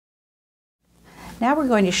Now we're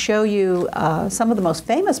going to show you some of the most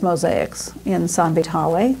famous mosaics in San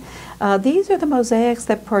Vitale. These are the mosaics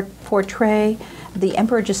that portray the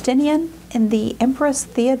Emperor Justinian and the Empress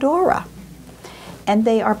Theodora. And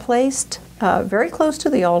they are placed very close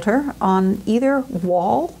to the altar on either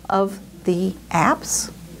wall of the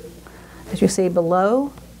apse, as you see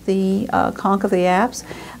below the conch of the apse,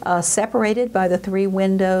 separated by the 3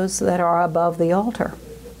 windows that are above the altar.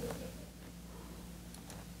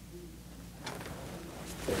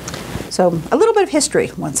 So a little bit of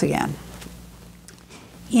history once again.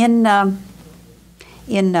 In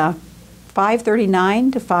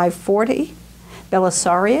 539 to 540,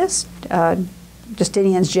 Belisarius,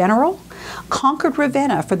 Justinian's general, conquered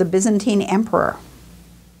Ravenna for the Byzantine emperor.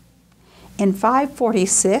 In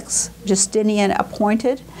 546, Justinian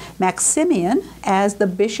appointed Maximian as the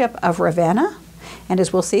bishop of Ravenna, and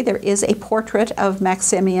as we'll see, there is a portrait of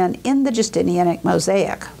Maximian in the Justinianic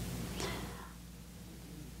mosaic.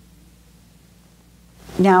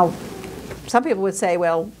 Now, some people would say,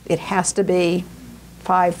 well, it has to be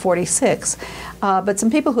 546, but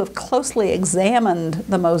some people who have closely examined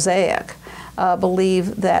the mosaic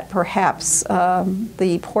believe that perhaps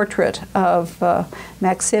the portrait of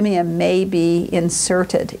Maximian may be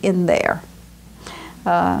inserted in there.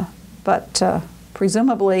 But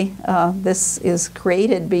presumably this is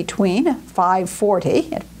created between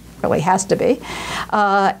 540, it really has to be,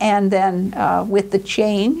 and then with the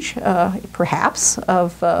change, perhaps,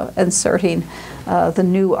 of inserting the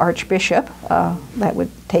new archbishop, that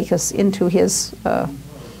would take us into his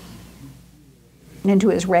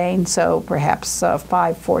reign, so perhaps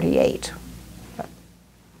 548.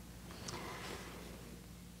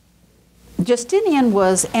 Justinian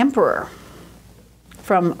was emperor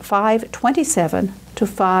from 527 to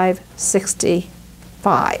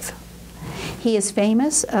 565. He is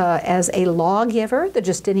famous as a lawgiver, the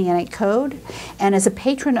Justinianic Code, and as a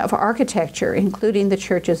patron of architecture, including the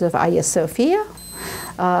churches of Hagia Sophia,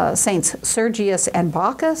 Saints Sergius and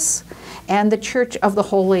Bacchus, and the Church of the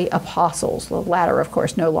Holy Apostles. The latter, of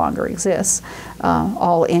course, no longer exists,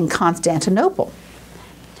 all in Constantinople.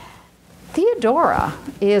 Theodora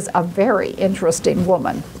is a very interesting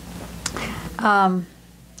woman.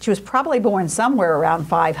 She was probably born somewhere around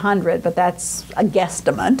 500, but that's a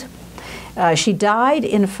guesstimate. She died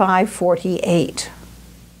in 548,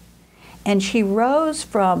 and she rose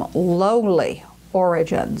from lowly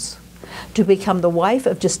origins to become the wife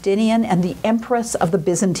of Justinian and the empress of the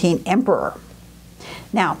Byzantine emperor.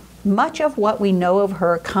 Now, much of what we know of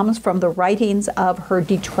her comes from the writings of her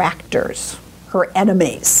detractors, her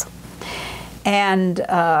enemies. And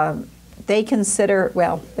they consider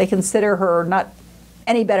her not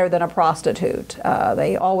any better than a prostitute.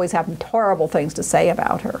 They always have horrible things to say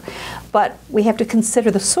about her. But we have to consider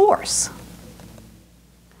the source.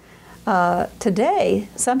 Today,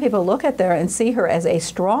 some people look at her and see her as a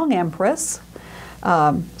strong empress.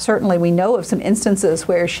 Certainly we know of some instances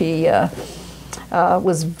where she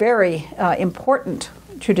was very important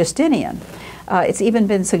to Justinian. It's even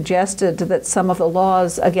been suggested that some of the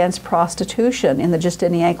laws against prostitution in the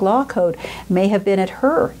Justinianic law code may have been at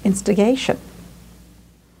her instigation,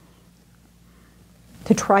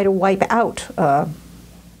 to try to wipe out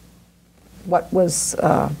what was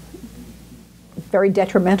very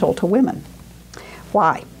detrimental to women.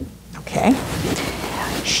 Why? Okay.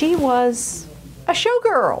 She was a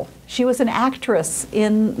showgirl. She was an actress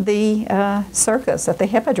in the circus at the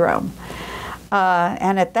Hippodrome.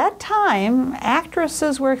 And at that time,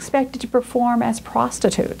 actresses were expected to perform as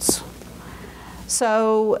prostitutes.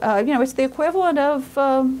 So, it's the equivalent of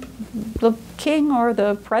the king or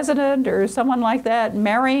the president or someone like that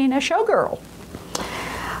marrying a showgirl.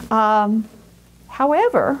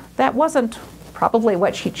 However, that wasn't probably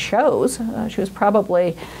what she chose. She was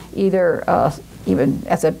probably either, even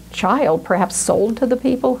as a child, perhaps sold to the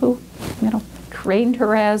people who, trained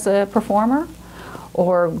her as a performer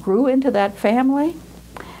or grew into that family.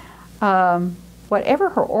 Whatever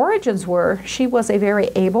her origins were, she was a very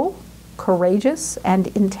able, courageous, and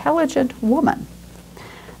intelligent woman.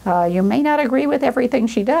 You may not agree with everything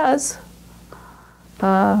she does,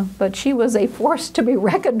 but she was a force to be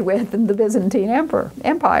reckoned with in the Byzantine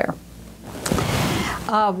Empire.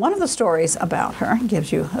 One of the stories about her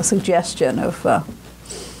gives you a suggestion of, I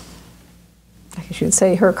guess you'd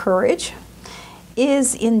say, her courage,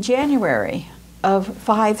 is in January of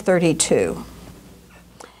 532.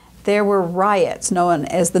 There were riots known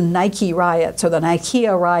as the Nike riots or the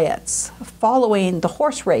Nicaea riots following the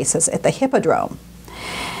horse races at the Hippodrome.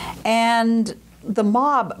 And the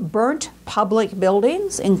mob burnt public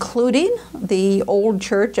buildings, including the old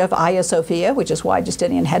church of Hagia Sophia, which is why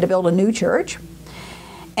Justinian had to build a new church.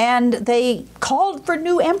 And they called for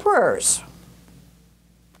new emperors.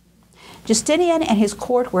 Justinian and his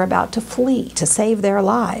court were about to flee to save their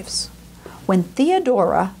lives when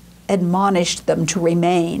Theodora admonished them to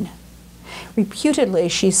remain. Reputedly,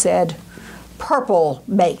 she said, "Purple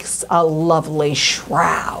makes a lovely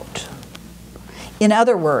shroud." In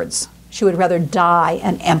other words, she would rather die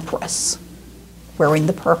an empress wearing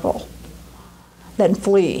the purple than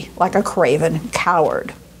flee like a craven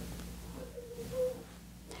coward.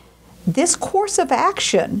 This course of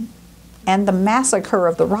action and the massacre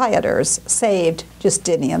of the rioters saved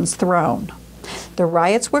Justinian's throne. The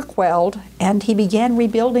riots were quelled, and he began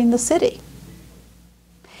rebuilding the city.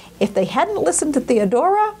 If they hadn't listened to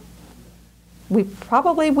Theodora, we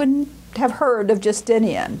probably wouldn't have heard of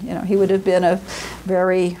Justinian. You know, he would have been a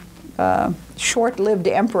very short-lived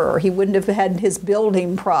emperor. He wouldn't have had his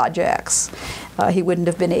building projects. He wouldn't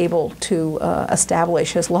have been able to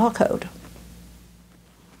establish his law code.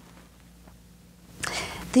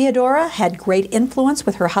 Theodora had great influence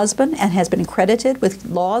with her husband and has been credited with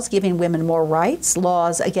laws giving women more rights,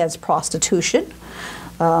 laws against prostitution,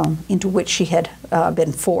 into which she had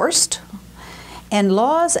been forced, and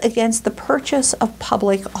laws against the purchase of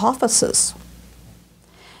public offices.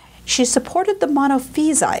 She supported the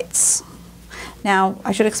Monophysites. Now,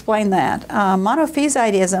 I should explain that.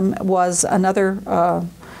 Monophysitism was another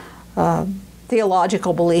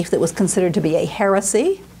theological belief that was considered to be a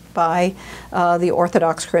heresy by the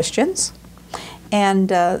Orthodox Christians.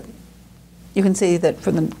 And you can see that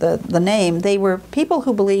from the name, they were people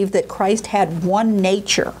who believed that Christ had one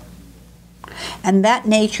nature, and that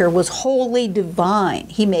nature was wholly divine.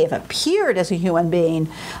 He may have appeared as a human being,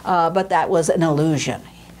 but that was an illusion,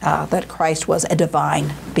 that Christ was a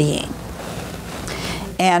divine being.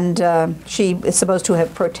 And she is supposed to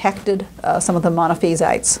have protected some of the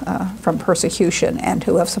Monophysites from persecution and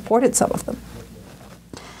to have supported some of them.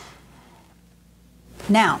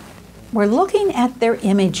 Now, we're looking at their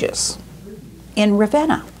images in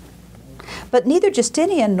Ravenna. But neither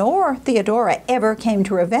Justinian nor Theodora ever came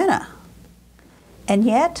to Ravenna. And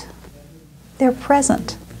yet, they're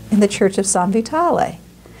present in the Church of San Vitale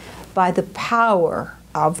by the power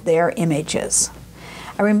of their images.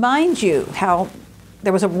 I remind you how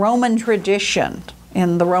there was a Roman tradition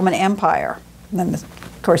in the Roman Empire. And of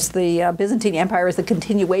course, the Byzantine Empire is the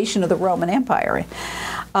continuation of the Roman Empire.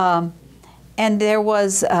 And there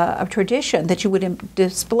was a tradition that you would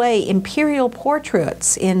display imperial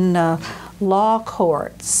portraits in law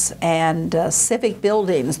courts and civic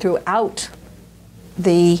buildings throughout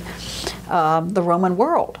the Roman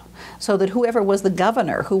world, so that whoever was the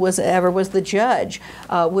governor, whoever was the judge,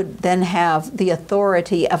 would then have the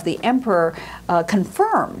authority of the emperor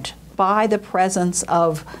confirmed by the presence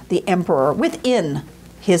of the emperor within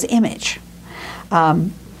his image.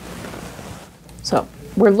 So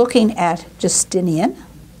we're looking at Justinian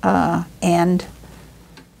and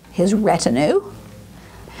his retinue.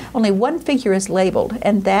 Only one figure is labeled,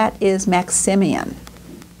 and that is Maximian.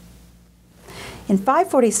 In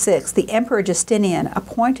 546, the Emperor Justinian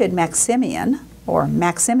appointed Maximian, or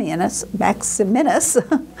Maximinus,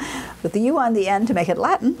 with the U on the end to make it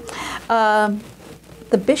Latin,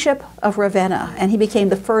 the Bishop of Ravenna, and he became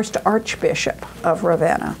the first Archbishop of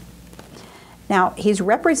Ravenna. Now, he's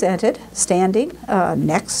represented standing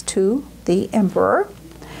next to the emperor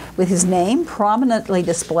with his name prominently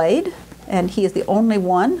displayed, and he is the only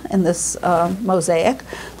one in this mosaic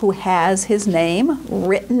who has his name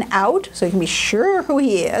written out, so you can be sure who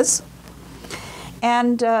he is.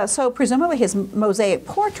 And so presumably his mosaic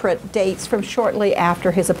portrait dates from shortly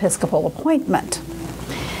after his episcopal appointment.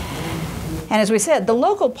 And as we said, the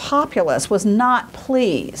local populace was not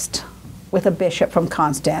pleased with a bishop from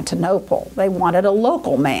Constantinople. They wanted a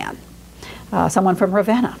local man, someone from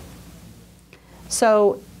Ravenna.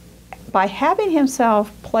 So by having himself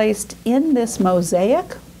placed in this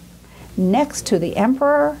mosaic next to the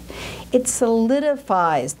emperor, it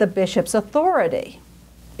solidifies the bishop's authority.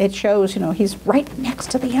 It shows, he's right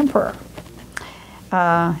next to the emperor.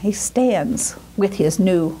 He stands with his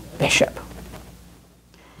new bishop.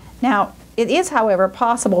 Now, it is, however,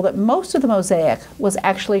 possible that most of the mosaic was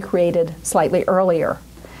actually created slightly earlier,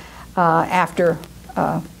 after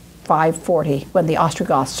 540, when the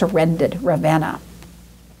Ostrogoths surrendered Ravenna.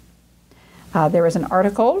 There is an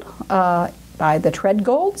article by the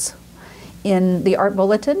Treadgolds in the Art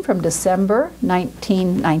Bulletin from December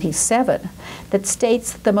 1997 that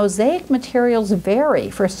states that the mosaic materials vary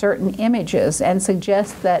for certain images and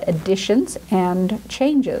suggests that additions and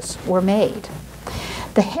changes were made.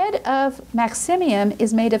 The head of Maximian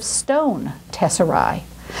is made of stone tesserae,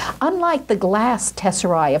 unlike the glass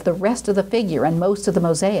tesserae of the rest of the figure and most of the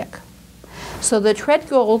mosaic. So the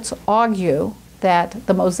Treadgolds argue that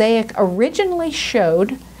the mosaic originally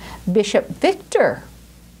showed Bishop Victor,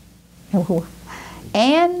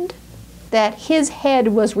 and that his head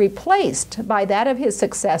was replaced by that of his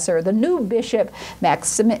successor, the new Bishop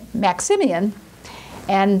Maximian,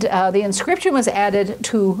 and the inscription was added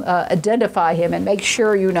to identify him and make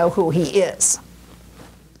sure you know who he is.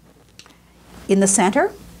 In the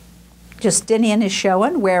center, Justinian is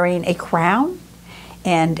shown wearing a crown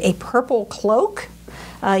and a purple cloak.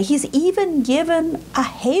 He's even given a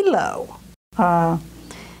halo.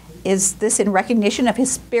 Is this in recognition of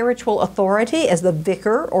his spiritual authority as the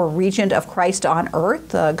vicar or regent of Christ on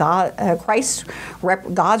earth, God's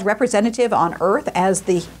representative on earth as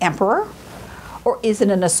the emperor? Or is it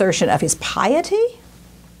an assertion of his piety?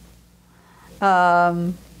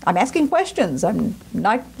 I'm asking questions. I'm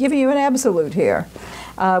not giving you an absolute here.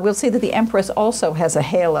 We'll see that the empress also has a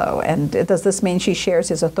halo. And does this mean she shares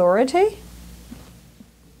his authority?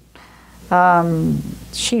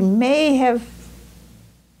 She may have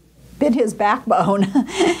been his backbone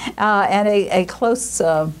and a close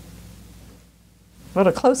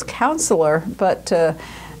counselor, but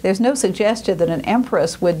there's no suggestion that an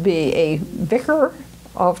empress would be a vicar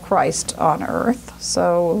of Christ on earth,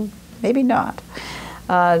 so maybe not.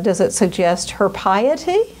 Does it suggest her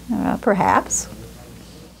piety? Perhaps.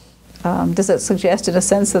 Does it suggest in a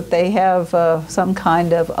sense that they have some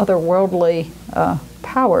kind of otherworldly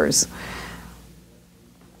powers?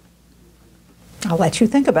 I'll let you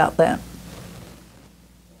think about that.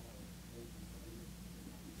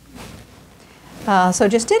 So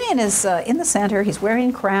Justinian is in the center. He's wearing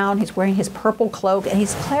a crown, he's wearing his purple cloak, and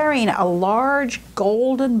he's carrying a large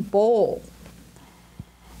golden bowl.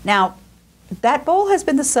 Now, that bowl has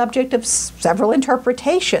been the subject of several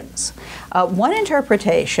interpretations. One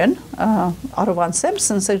interpretation, Otto von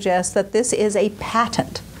Simpson, suggests that this is a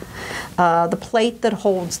patent, the plate that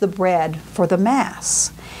holds the bread for the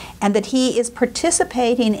Mass, and that he is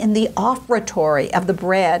participating in the offertory of the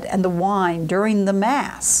bread and the wine during the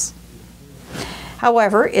Mass.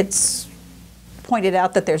 However, it's pointed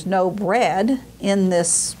out that there's no bread in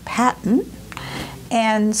this paten,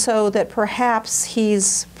 and so that perhaps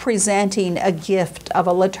he's presenting a gift of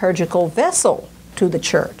a liturgical vessel to the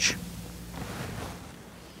church.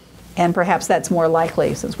 And perhaps that's more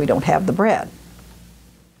likely since we don't have the bread.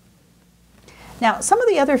 Now, some of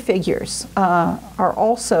the other figures are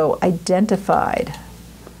also identified.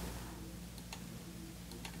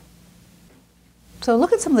 So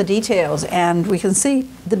look at some of the details, and we can see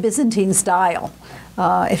the Byzantine style.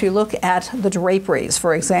 If you look at the draperies,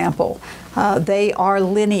 for example, they are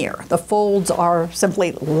linear. The folds are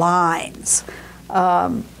simply lines.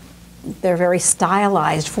 They're very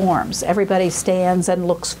stylized forms. Everybody stands and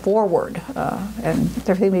looks forward, and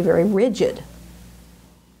they're going to be very rigid.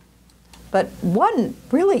 But one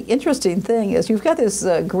really interesting thing is you've got this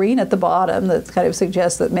green at the bottom that kind of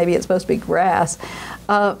suggests that maybe it's supposed to be grass.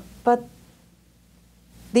 But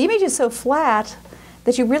the image is so flat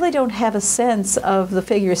that you really don't have a sense of the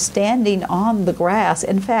figure standing on the grass.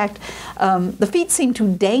 In fact, the feet seem to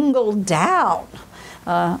dangle down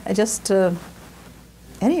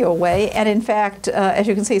any old way. And in fact, as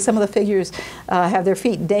you can see, some of the figures have their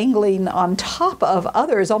feet dangling on top of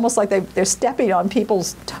others, almost like they're stepping on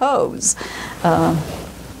people's toes.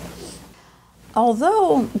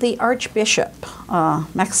 Although the Archbishop,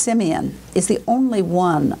 Maximian, is the only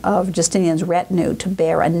one of Justinian's retinue to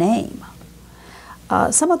bear a name,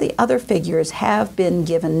 some of the other figures have been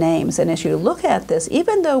given names. And as you look at this,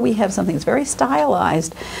 even though we have something that's very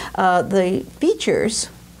stylized, the features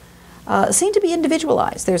seem to be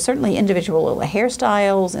individualized. There's certainly individual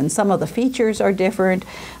hairstyles, and some of the features are different.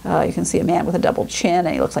 You can see a man with a double chin,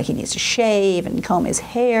 and he looks like he needs to shave and comb his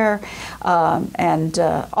hair. And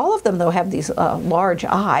all of them, though, have these large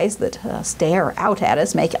eyes that stare out at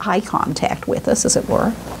us, make eye contact with us, as it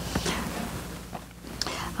were.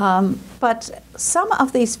 But some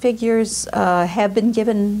of these figures have been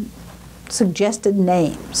given suggested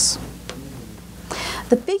names.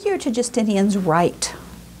 The figure to Justinian's right,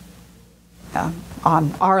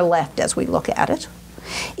 on our left as we look at it,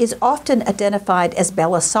 is often identified as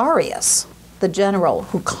Belisarius, the general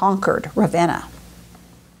who conquered Ravenna.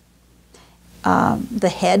 The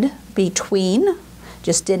head between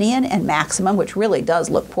Justinian and Maximum, which really does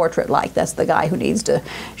look portrait-like. That's the guy who needs to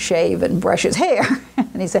shave and brush his hair.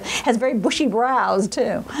 And he has very bushy brows,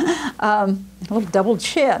 too. A little double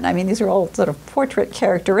chin. I mean, these are all sort of portrait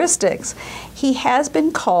characteristics. He has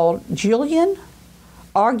been called Julian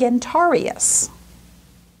Argentarius,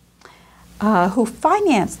 who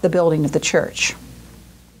financed the building of the church.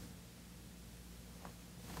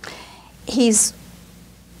 He's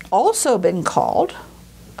also been called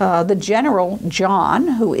the general John,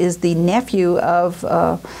 who is the nephew of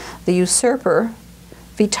the usurper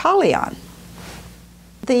Vitalian.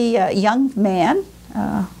 The young man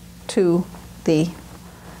to the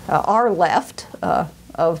our left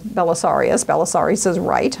of Belisarius's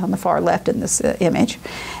right, on the far left in this image,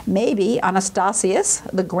 may be Anastasius,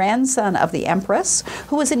 the grandson of the empress,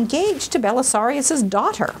 who was engaged to Belisarius's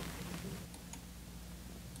daughter.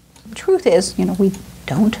 The truth is, we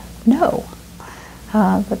don't know.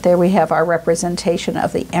 But there we have our representation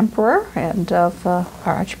of the emperor and of our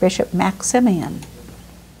Archbishop Maximian.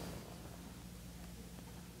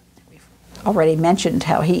 We've already mentioned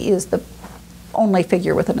how he is the only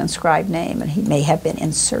figure with an inscribed name, and he may have been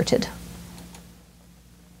inserted.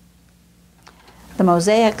 The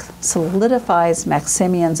mosaic solidifies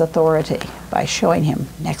Maximian's authority by showing him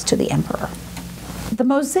next to the emperor. The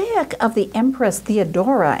mosaic of the Empress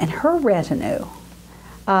Theodora and her retinue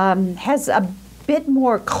has a bit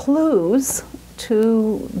more clues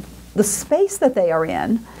to the space that they are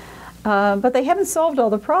in, but they haven't solved all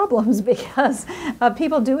the problems because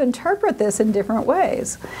people do interpret this in different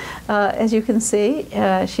ways. As you can see,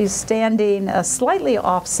 she's standing slightly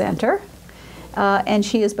off-center, and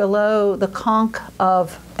she is below the conch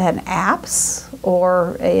of an apse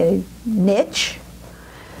or a niche.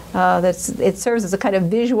 It serves as a kind of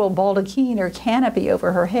visual baldachin or canopy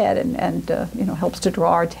over her head, and helps to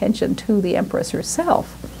draw our attention to the Empress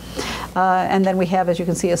herself. And then we have, as you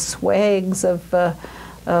can see, a swags of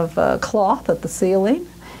cloth at the ceiling.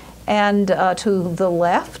 And to the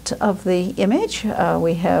left of the image,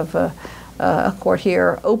 we have a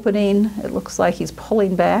courtier opening. It looks like he's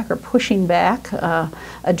pulling back or pushing back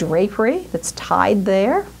a drapery that's tied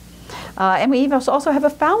there. And we even also have a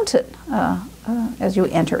fountain as you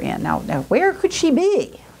enter in. Now, where could she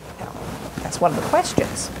be? That's one of the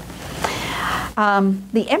questions.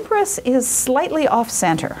 The Empress is slightly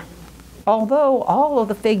off-center. Although all of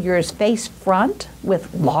the figures face front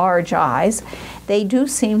with large eyes, they do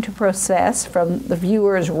seem to process from the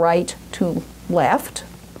viewer's right to left.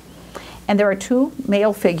 And there are two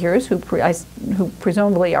male figures who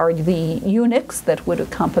presumably are the eunuchs that would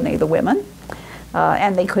accompany the women.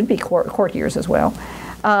 And they could be courtiers as well.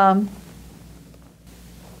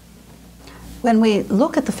 When we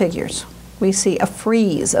look at the figures, we see a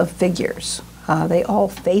frieze of figures. They all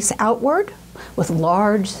face outward with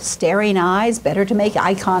large staring eyes, better to make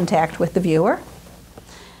eye contact with the viewer.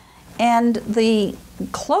 And the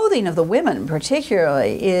clothing of the women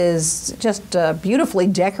particularly is just beautifully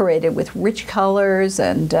decorated with rich colors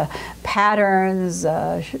and patterns,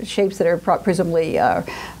 shapes that are presumably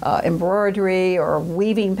embroidery or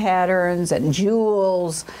weaving patterns, and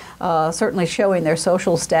jewels, certainly showing their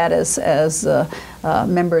social status as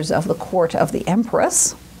members of the court of the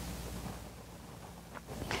Empress.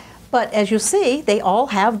 But as you see, they all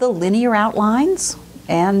have the linear outlines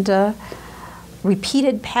and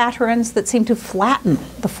repeated patterns that seem to flatten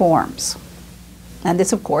the forms. And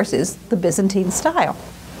this, of course, is the Byzantine style.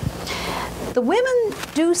 The women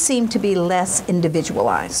do seem to be less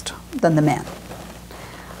individualized than the men.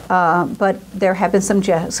 But there have been some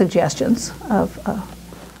suggestions of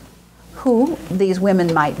who these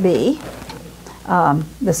women might be.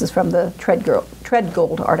 This is from the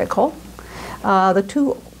Treadgold article. The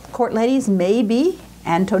two court ladies may be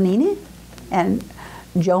Antonina and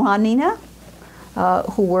Johannina,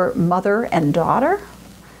 who were mother and daughter.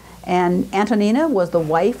 And Antonina was the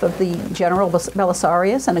wife of the General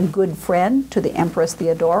Belisarius and a good friend to the Empress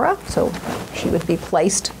Theodora, so she would be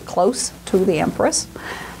placed close to the Empress.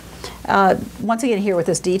 Once again, here with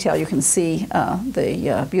this detail, you can see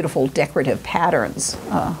the beautiful decorative patterns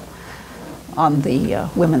on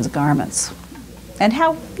the women's garments. And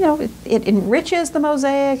how, it enriches the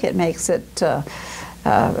mosaic, it makes it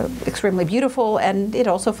extremely beautiful, and it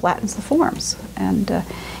also flattens the forms. And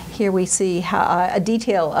here we see a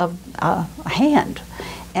detail of a hand,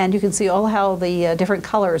 and you can see all how the different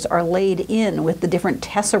colors are laid in with the different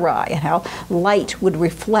tesserae, and how light would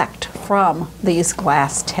reflect from these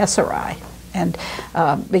glass tesserae. And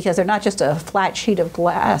because they're not just a flat sheet of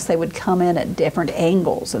glass, they would come in at different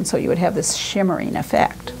angles, and so you would have this shimmering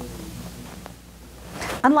effect.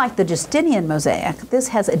 Unlike the Justinian mosaic, this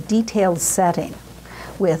has a detailed setting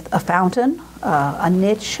with a fountain, a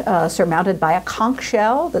niche surmounted by a conch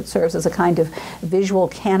shell that serves as a kind of visual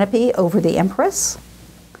canopy over the Empress.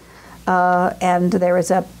 And there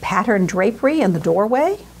is a patterned drapery in the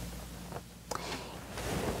doorway.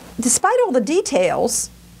 Despite all the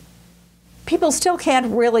details, people still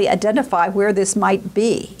can't really identify where this might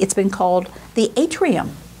be. It's been called the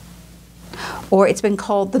atrium, or it's been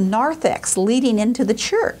called the narthex leading into the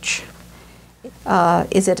church.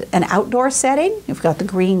 Is it an outdoor setting? You've got the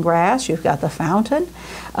green grass, you've got the fountain.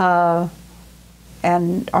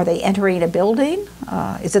 And are they entering a building?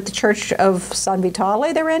 Is it the Church of San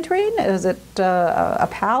Vitale they're entering? Is it a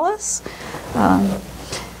palace?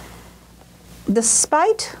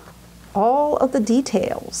 Despite all of the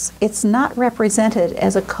details, it's not represented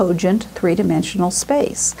as a cogent three-dimensional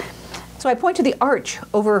space. So I point to the arch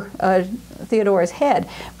over Theodora's head.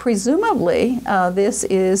 Presumably, this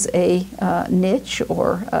is a niche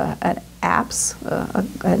or an apse,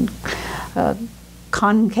 a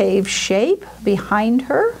concave shape behind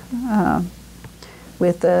her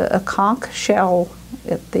with a conch shell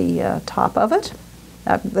at the top of it.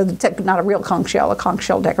 Not a real conch shell, a conch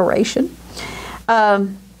shell decoration.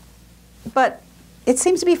 But it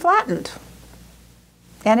seems to be flattened.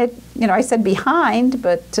 And it, I said behind,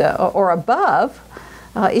 but or above.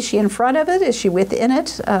 Is she in front of it? Is she within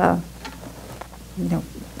it? The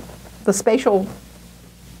spatial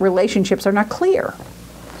relationships are not clear.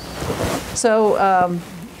 So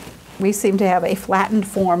we seem to have a flattened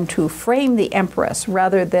form to frame the Empress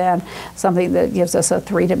rather than something that gives us a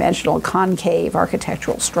three-dimensional concave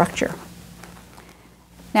architectural structure.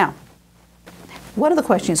 Now, one of the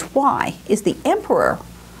questions is, why is the Emperor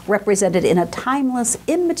represented in a timeless,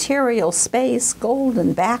 immaterial space,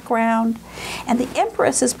 golden background, and the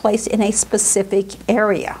Empress is placed in a specific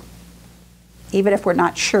area, even if we're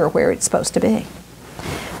not sure where it's supposed to be?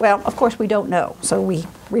 Well, of course we don't know, so we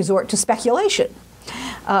resort to speculation.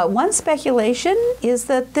 One speculation is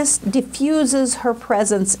that this diffuses her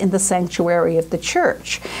presence in the sanctuary of the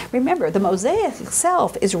church. Remember, the mosaic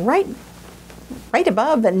itself is right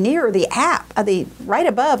above and near the right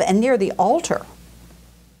above and near the altar.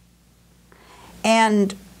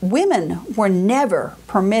 And women were never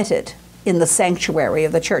permitted in the sanctuary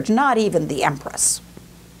of the church, not even the Empress.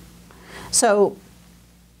 So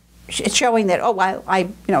it's showing that,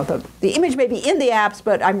 the image may be in the apse,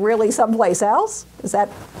 but I'm really someplace else. Is that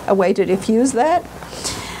a way to diffuse that?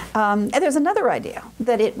 And there's another idea,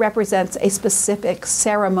 that it represents a specific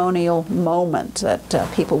ceremonial moment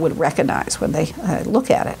that people would recognize when they look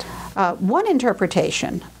at it. One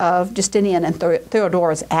interpretation of Justinian and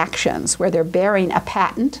Theodora's actions, where they're bearing a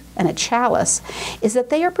patent and a chalice, is that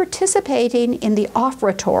they are participating in the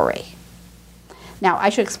offertory. Now, I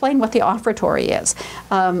should explain what the offertory is.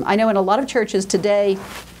 I know in a lot of churches today,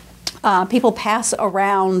 people pass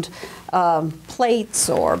around plates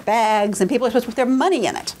or bags, and people are supposed to put their money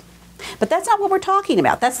in it. But that's not what we're talking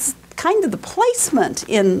about. That's kind of the placement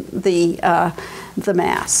in the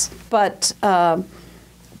Mass. But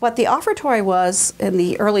what the offertory was in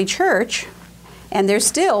the early church, and they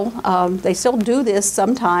still do this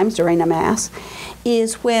sometimes during a Mass,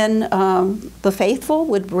 is when the faithful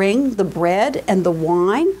would bring the bread and the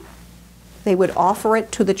wine. They would offer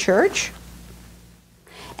it to the church,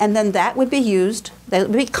 and then that would be used, that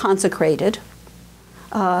would be consecrated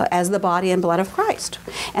as the body and blood of Christ.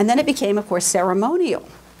 And then it became, of course, ceremonial,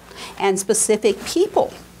 and specific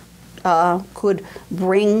people could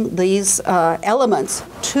bring these elements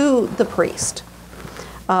to the priest.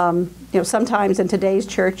 Sometimes in today's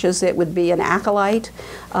churches it would be an acolyte,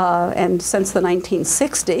 and since the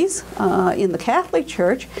 1960s in the Catholic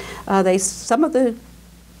Church, some of the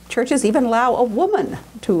churches even allow a woman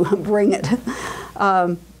to bring it.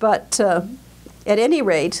 But at any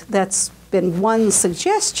rate, that's been one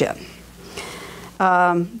suggestion,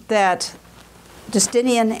 that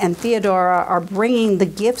Justinian and Theodora are bringing the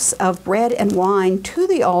gifts of bread and wine to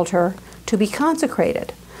the altar to be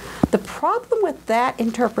consecrated. The problem with that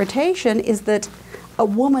interpretation is that a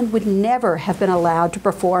woman would never have been allowed to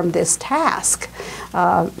perform this task.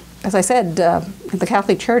 As I said, in the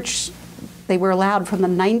Catholic Church, they were allowed from the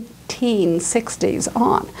 1960s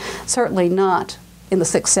on, certainly not in the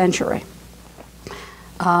 6th century.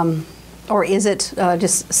 Or is it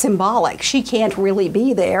just symbolic? She can't really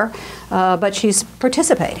be there, but she's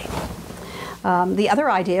participating. The other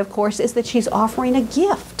idea, of course, is that she's offering a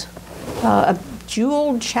gift, a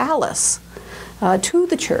jeweled chalice to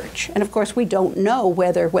the church. And of course, we don't know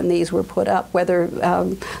whether, when these were put up, whether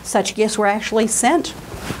such gifts were actually sent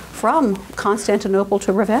from Constantinople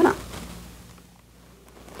to Ravenna.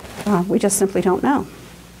 We just simply don't know.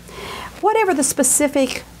 Whatever the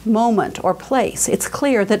specific moment or place, it's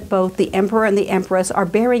clear that both the emperor and the empress are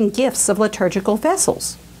bearing gifts of liturgical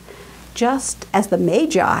vessels, just as the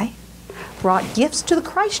Magi brought gifts to the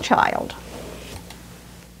Christ child.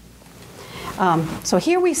 So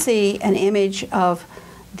here we see an image of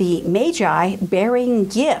the Magi bearing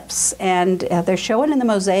gifts, and they're shown in the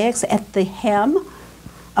mosaics at the hem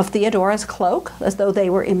of Theodora's cloak, as though they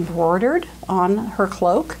were embroidered on her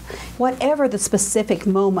cloak. Whatever the specific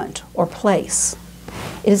moment or place,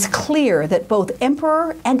 it is clear that both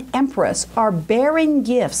emperor and empress are bearing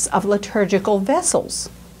gifts of liturgical vessels,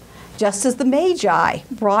 just as the Magi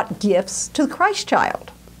brought gifts to the Christ child,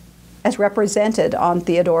 as represented on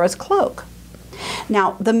Theodora's cloak.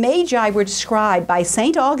 Now, the Magi were described by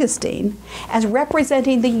St. Augustine as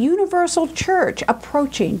representing the universal church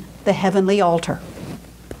approaching the heavenly altar.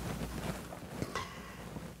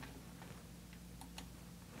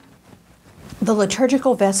 The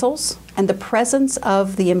liturgical vessels and the presence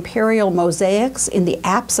of the imperial mosaics in the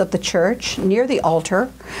apse of the church near the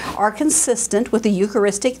altar are consistent with the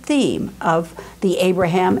Eucharistic theme of the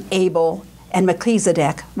Abraham, Abel, and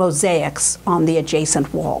Melchizedek mosaics on the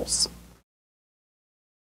adjacent walls.